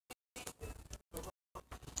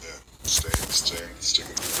Stay.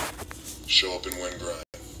 Show up and win grind.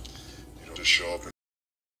 You don't just show up and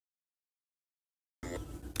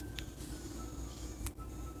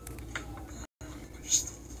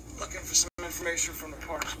just looking for some information from the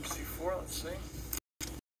parts from C4. Let's see.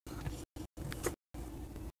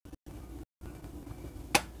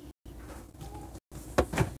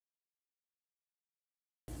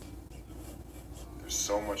 There's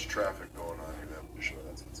so much traffic going on here that I'm sure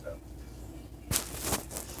that's what's happening.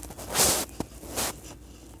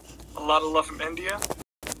 A lot of love from India.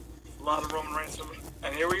 A lot of Roman Reigns.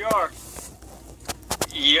 And here we are.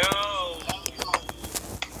 Yo!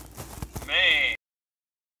 Man.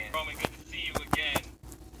 Roman, good to see you again.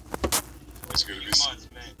 It's good to be months,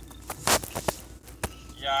 man.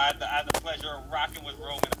 Yeah, I had the pleasure of rocking with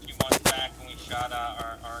Roman a few months back when we shot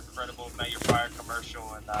our incredible Met Your Fire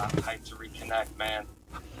commercial and hyped to reconnect, man.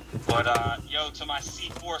 But, yo, to my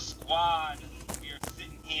C4 squad, we are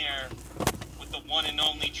sitting here with the one and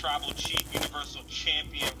only Tribal Chief Universal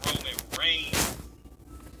Champion, Roman Reigns.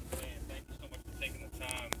 Man, thank you so much for taking the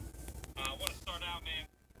time. I want to start out, man.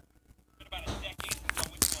 It's been about a decade since I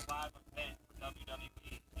went to a live event for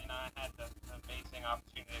WWE, and I had the amazing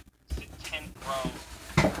opportunity to sit 10th row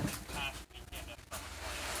this past weekend at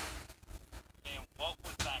SummerSlam. Man, what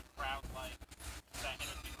was that crowd like? That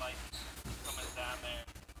energy like coming down there,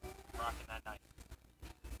 rocking that night?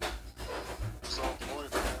 So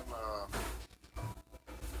point, man.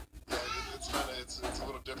 It's a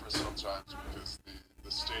little different sometimes because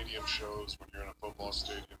the stadium shows when you're in a football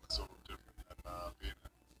stadium, it's a little different than being in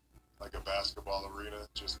like a basketball arena,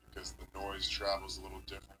 just because the noise travels a little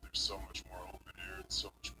different. There's so much more open air and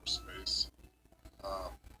so much more space.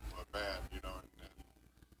 But man, you know,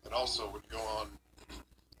 and also when you go on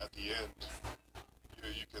at the end,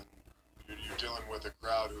 you're dealing with a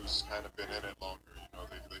crowd who's kind of been in it longer. You know,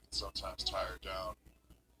 they can sometimes tire down.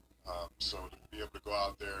 So to be able to go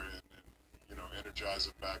out there and you know, energize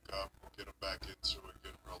them back up, get them back into it,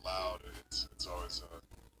 get them real loud. It's always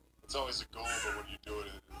a goal, but when you do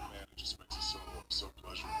it, man, it just makes it so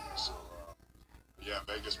pleasurable. So yeah,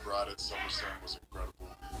 Vegas brought it. SummerSlam was incredible.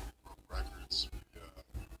 We broke records.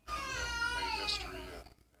 We made history,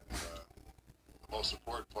 and the most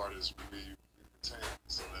important part is we retained.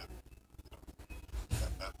 So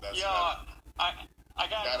that that's I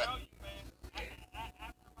gotta tell you, man.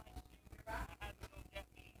 After my shoot, I had to go get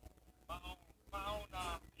me my own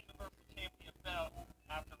Universal Champion belt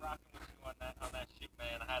after rocking with you on that shit,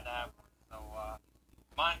 man. I had to have one. So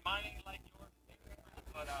mine ain't like yours,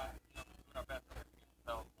 but you know, we do our best.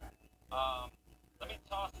 So let me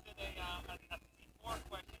toss in a C4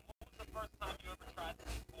 question. What was the first time you ever tried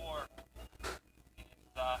C4?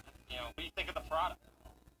 And you know, what do you think of the product?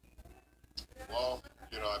 Well,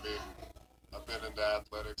 you know, I mean, I've been into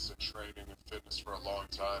athletics and training and fitness for a long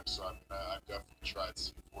time, so I mean, I've definitely tried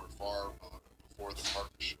C4 far before the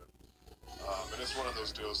partnership. And it's one of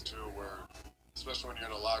those deals too where, especially when you're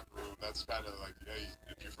in a locker room, that's kind of like, hey,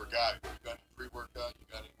 if you forgot, you got any pre-workout, you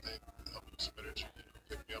got anything to help you some energy, you know,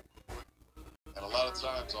 pick me up real quick. And a lot of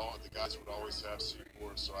times, the guys would always have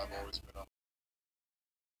C4, so I've always been up.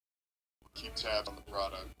 Keep tabs on the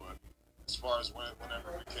product, but as far as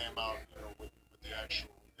whenever we came out, you know, with the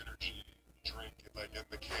actual energy drink, like in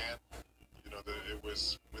the can, you know, it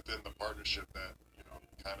was within the partnership that, you know,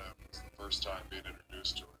 kind of was the first time being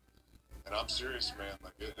introduced to it. And I'm serious, man.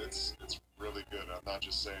 Like it's really good. I'm not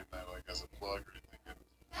just saying that like as a plug or anything. And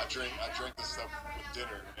I drink this stuff with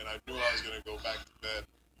dinner, and I knew I was gonna go back to bed.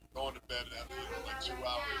 Going to bed after like 2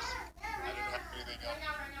 hours, I didn't have anything else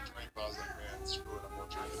to drink. But I was like, man, screw it. I'm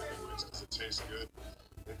gonna drink it anyways because it tastes good.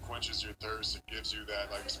 It quenches your thirst. It gives you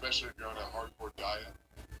that, like, especially if you're on a hardcore diet,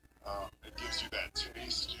 it gives you that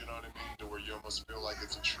taste. You know what I mean? To where you almost feel like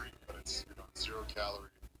it's a treat, but it's, you know, 0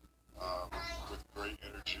 calorie. With great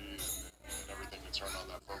energy and everything to turn on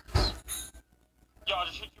that focus. Yo, I'll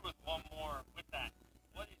just hit you with one more with that.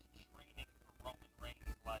 What is training for Roman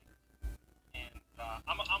Reigns like? And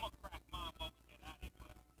I'm a crack mom while we get at it,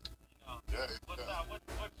 but you know,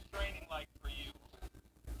 what's training like for you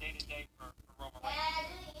day to day for Roman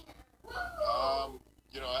Reigns?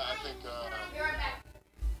 You know, I think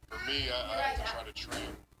for me, I have to try to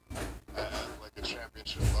train at like a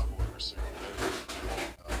championship level every single day.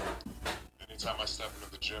 Anytime I step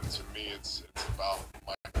into the gym, to me, it's about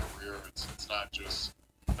my career. It's not just,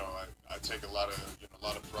 you know, I take a lot of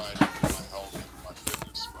pride in my health and my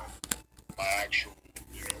fitness, but my actual,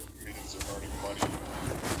 you know, means of earning money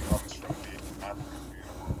comes from being a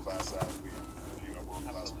world-class athlete, being a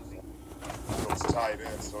world-class performer. So it's tied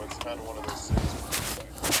in. So it's kind of one of those things where it's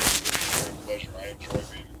like, it's a pleasure. I enjoy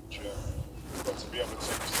being in the gym. but to be able to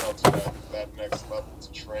take yourself to that next level,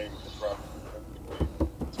 to train the proper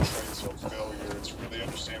to train so failure, to really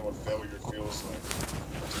understand what failure feels like,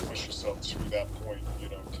 to push yourself to that point, you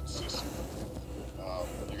know, consistently.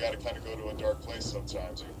 You got to kind of go to a dark place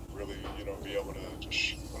sometimes. You really, you know, be able to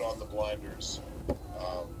just put on the blinders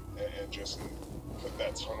and just put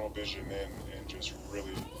that tunnel vision in and just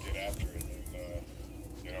really get after it. And,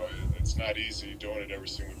 you know, it's not easy doing it every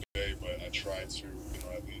single day, but I try to, you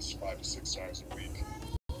know, at least 5 to 6 times a week.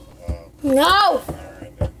 No!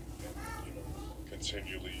 And, you know,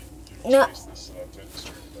 continually chase this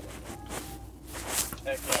dentistry.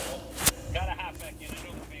 Heck yeah, well, gotta hop back in. I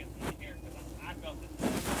know the fans want to hear because I felt this.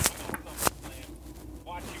 I'm on SummerSlam.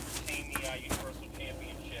 Watch you retain the Universal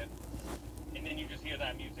Championship, and then you just hear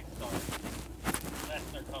that music start.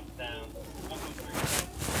 Lesnar comes down. What was your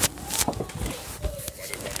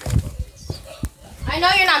I know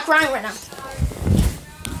you're not crying right now.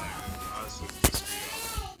 Honestly, this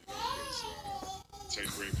take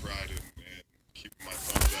great pride in keeping my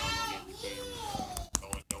thumb down on everything,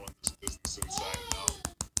 knowing this business inside and out.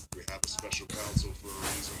 We have a special counsel for a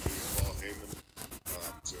reason, Paul Heyman,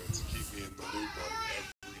 to keep me in the loop on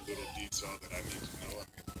every little detail that I need to know. I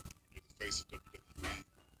mean, you're the face of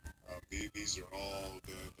WWE. These are all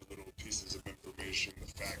the little pieces of information, the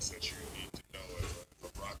facts that you need to know if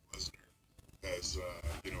Brock Lesnar has,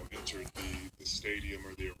 you know, entered the stadium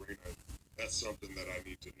or the arena. That's something that I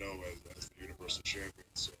need to know as the Universal Champion.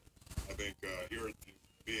 So I think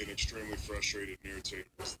being extremely frustrated and irritated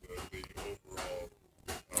was the overall,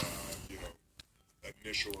 you know,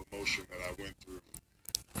 initial emotion that I went through.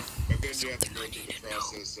 But then you have to go through the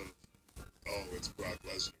process of, oh, it's Brock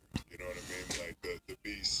Lesnar. You know what I mean? Like the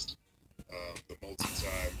beast, the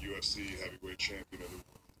multi-time UFC heavyweight champion of the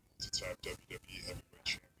world, multi-time WWE heavyweight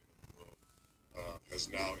champion of the world, has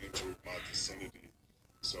now entered my vicinity.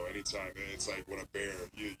 So anytime, it's like when a bear,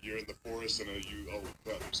 you're in the forest and oh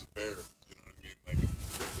crap, there's a bear. You know what I mean? Like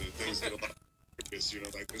the things get a lot serious. You know,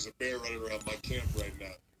 like there's a bear running around my camp right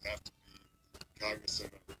now. You have to be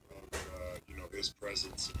cognizant of you know, his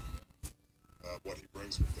presence and what he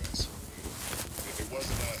brings with that. So it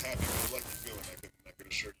wasn't a happy-go-lucky feeling. I can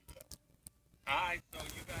assure you that. All right, so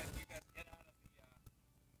you guys get out of the,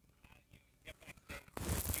 you get backstage.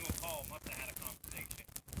 You and Paul must have had a conversation.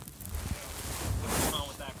 You know, what's going on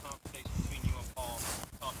with that conversation between you and Paul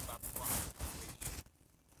talking about the Brock situation?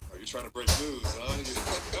 Are you trying to break news, huh? You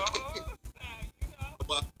know.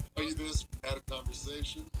 I'll tell you this, we had a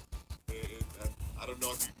conversation. I don't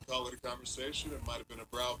know if you can call it a conversation. It might have been a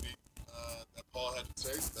browbeat that Paul had to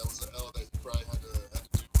take. That was an L that he probably had to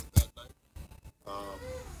deal with that night.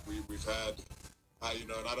 We've had, you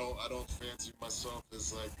know, and I don't fancy myself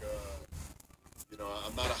as like, you know,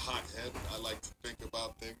 I'm not a hothead. I like to think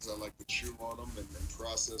about things. I like to chew on them and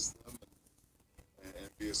process them and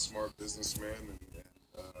be a smart businessman and you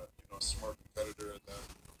know, a smart competitor. At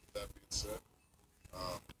that being said,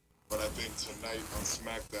 but I think tonight on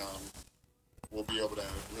SmackDown, we'll be able to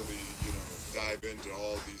really, you know, dive into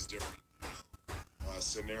all these different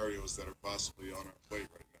scenarios that are possibly on our plate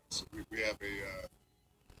right now. So we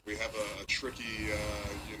have a tricky,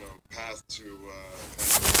 you know, path to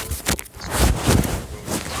kind of work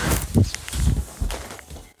with this.